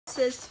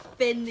This is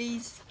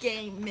Finley's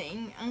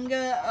Gaming. I'm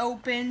gonna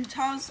open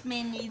Charles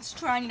Minis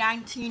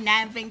 2019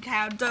 Advent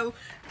Calendar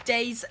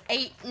days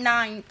 8,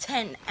 9,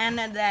 10, and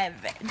 11.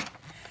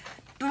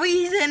 The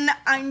reason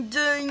I'm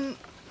doing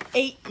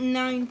 8,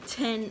 9,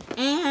 10,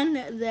 and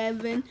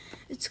 11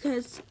 is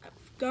because I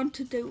forgot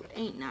to do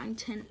 8, 9,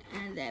 10,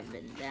 and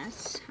 11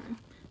 last time.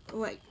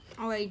 Wait,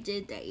 I already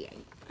did day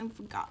 8. I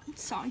forgot.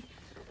 Sorry.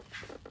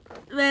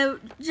 Well,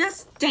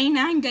 just day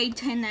 9, day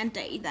 10, and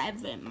day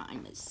 11, my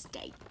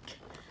mistake.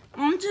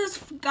 I just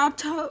forgot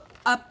to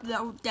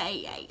upload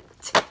day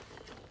 8.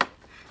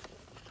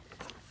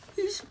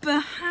 Who's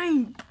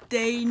behind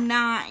day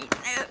 9?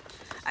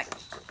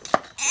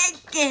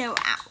 Get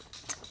out.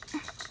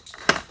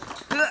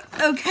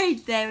 Okay,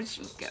 there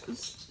she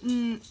goes.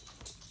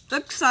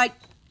 Looks like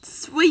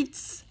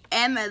Sweets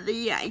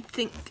Emily, I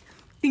think.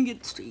 I think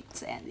it's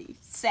Sweets Emily.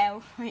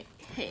 So,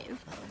 here.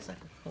 That looks like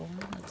a cool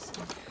one. Let's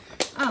see.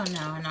 Oh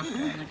no, I'm not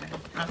gonna.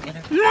 I'll get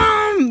her.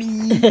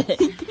 Mommy!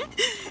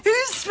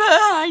 Who's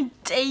behind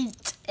day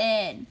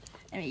 10?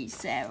 I mean,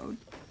 so,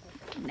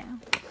 no.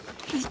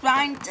 Who's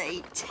behind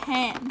day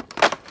 10?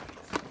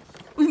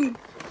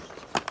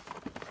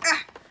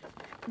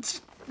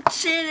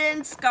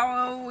 Chillin'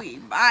 Scully.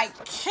 I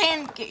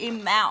can't get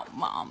him out,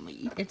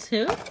 Mommy. It's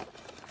who?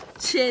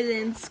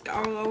 Chillin'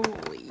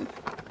 Scully.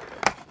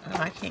 Oh,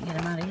 I can't get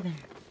him out either.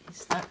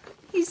 He's stuck.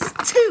 He's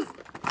too.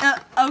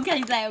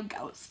 Okay, there it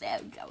goes. There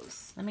it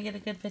goes. Let me get a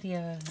good video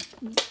of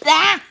it.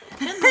 Ah!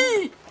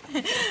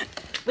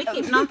 We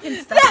keep knocking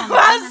stuff That on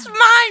was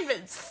my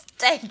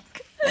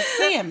mistake. Let's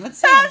see him. Let's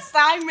see him. Last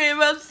time it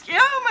was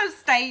your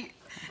mistake.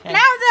 Okay. Now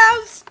that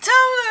was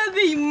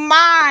totally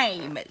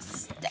my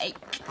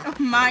mistake.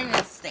 My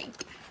mistake.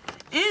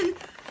 And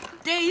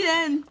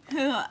then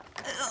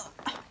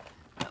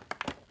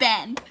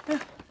Ben.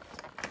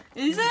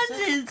 This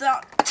is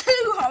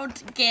too hard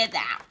to get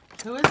out.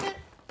 Who is it?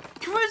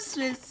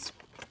 Christmas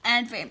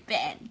Advent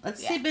Ben.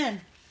 Let's see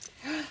Ben.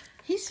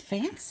 He's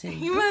fancy.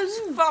 He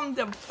was from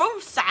the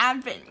first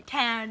Advent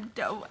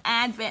candle,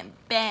 Advent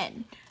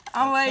Ben.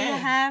 I already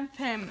have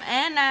him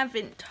and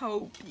Advent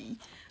Toby.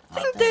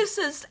 I think this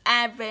is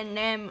Advent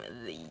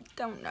Emily.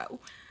 Don't know.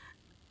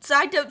 It's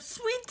either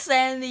Sweet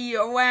Emily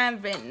or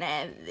Advent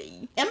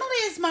Emily.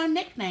 Emily is my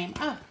nickname.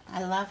 Oh,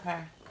 I love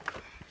her.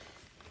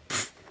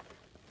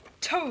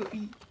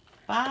 Toby.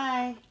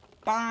 Bye.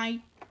 Bye.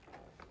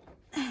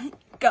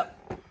 Go.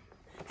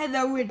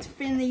 Hello, it's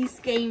Finley's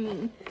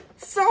Gaming.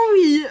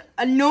 Sorry,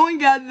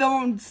 annoying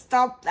alone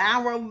stopped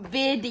our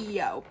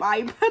video, but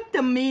I put the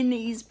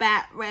minis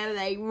back where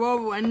they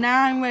were and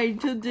now I'm ready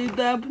to do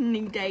the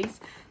opening days.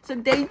 So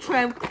day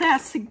 12,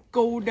 Classic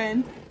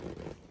Golden.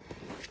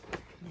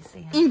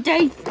 In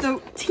day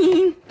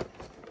 13,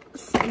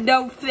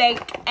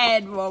 Snowflake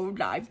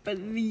Emerald, I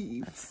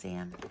believe. Let's see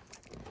him.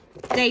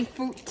 Day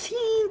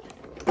 14,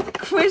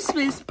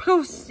 Christmas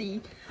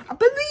Pussy. I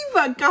believe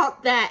I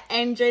got that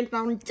engine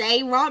on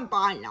day 1, but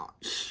I'm not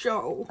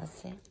sure.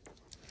 Let's see.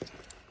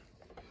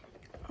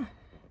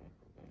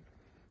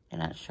 You're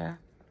not sure?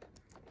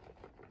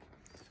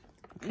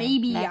 Okay,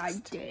 maybe next. I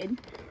did.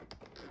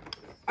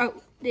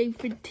 Oh, day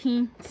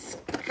 15,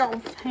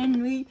 Sculf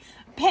Henry.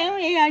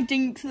 Apparently I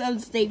didn't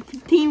close day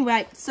 15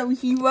 right, so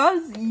he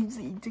was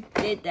easy to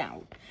get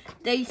out.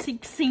 Day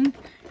 16,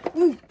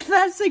 ooh,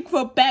 Classic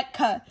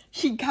Rebecca.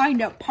 She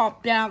kind of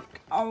popped out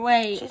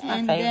away. She's my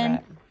and favorite.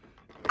 Then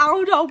I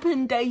would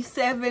open day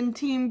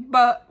 17,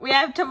 but we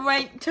have to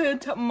wait till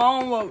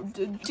tomorrow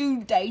to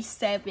do day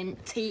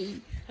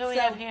 17. Who we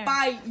have here?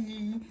 Bye.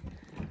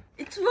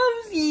 It's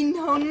Rosie and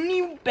her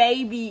new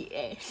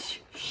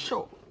baby-ish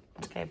short.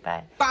 Okay,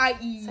 bye. Bye.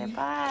 Say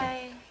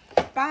bye.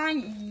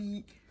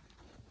 Bye.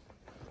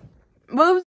 Rosie.